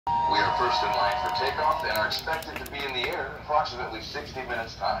We are first in line for takeoff and are expected to be in the air in approximately 60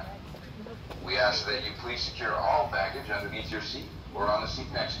 minutes time. We ask that you please secure all baggage underneath your seat or on the seat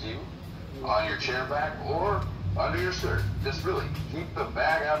next to you, on your chair back, or under your shirt. Just really keep the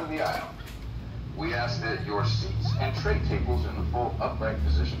bag out of the aisle. We ask that your seats and tray tables in the full upright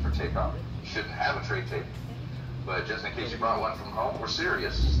position for takeoff. You shouldn't have a tray table, but just in case you brought one from home, we're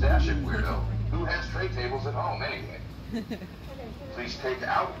serious. Stash it, weirdo. Who has tray tables at home anyway? Please take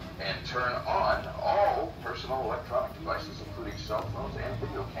out and turn on all personal electronic devices, including cell phones and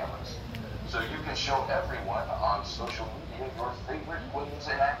video cameras, so you can show everyone on social media your favorite queens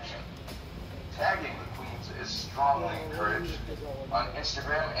in action. Tagging the queens is strongly encouraged on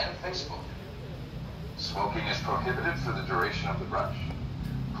Instagram and Facebook. Smoking is prohibited for the duration of the brunch.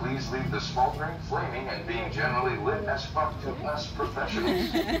 Please leave the smoldering, flaming, and being generally lit as fuck to us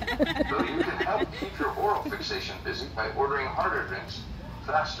professionals. Though you can help keep your oral fixation busy by ordering harder drinks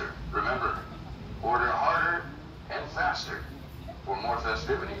faster. Remember, order harder and faster for more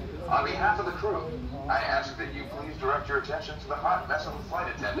festivity. On behalf of the crew, I ask that you please direct your attention to the hot mess of the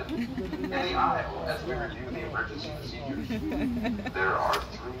flight attendant in the aisle as we review the emergency procedures. There are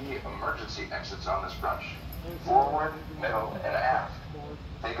 3 emergency exits on this brunch: forward, middle, and aft.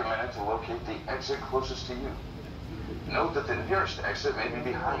 Take a minute to locate the exit closest to you. Note that the nearest exit may be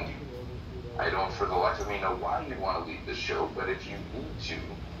behind you. I don't for the life of me know why you'd want to leave this show, but if you need to,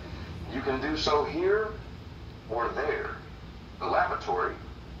 you can do so here or there. The lavatory,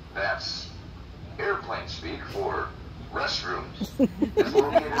 that's airplane speak for restrooms, is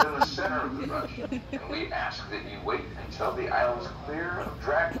located in the center of the brunch, and we ask that you wait until the aisle is clear of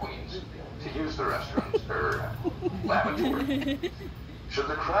drag queens to use the restrooms, or lavatory. Should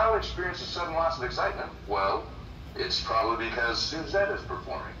the crowd experience a sudden loss of excitement, well, it's probably because Suzette is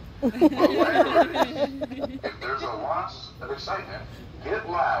performing. But whatever it is, if there's a loss of excitement, get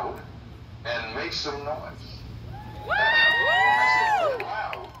loud and make some noise. I said get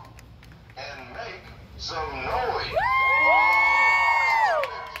loud and make some noise.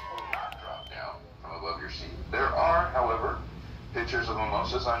 Will not drop down from above your seat. There are, however, pitchers of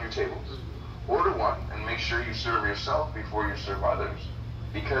mimosas on your tables. Order one and make sure you serve yourself before you serve others,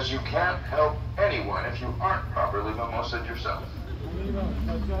 because you can't help anyone if you aren't properly mimosa'd yourself.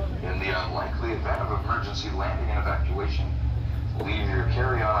 In the unlikely event of emergency landing and evacuation, leave your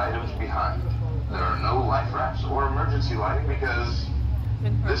carry-on items behind. There are no life rafts or emergency lighting because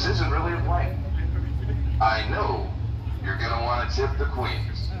this isn't really a plane. I know you're going to want to tip the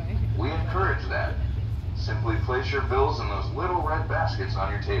queens. We encourage that. Simply place your bills in those little red baskets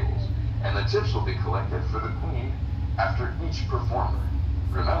on your tables, and the tips will be collected for the queen after each performer.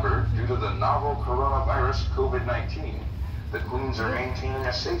 Remember, due to the novel coronavirus COVID-19, the queens are maintaining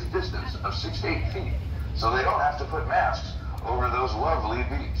a safe distance of 6 to 8 feet, so they don't have to put masks over those lovely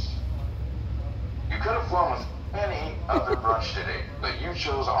beaks. You could have flown with any other brunch today, but you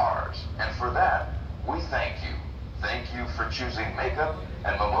chose ours, and for that, we thank you. Thank you for choosing Makeup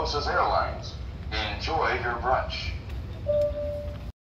and Mimosas Airlines. Enjoy your brunch.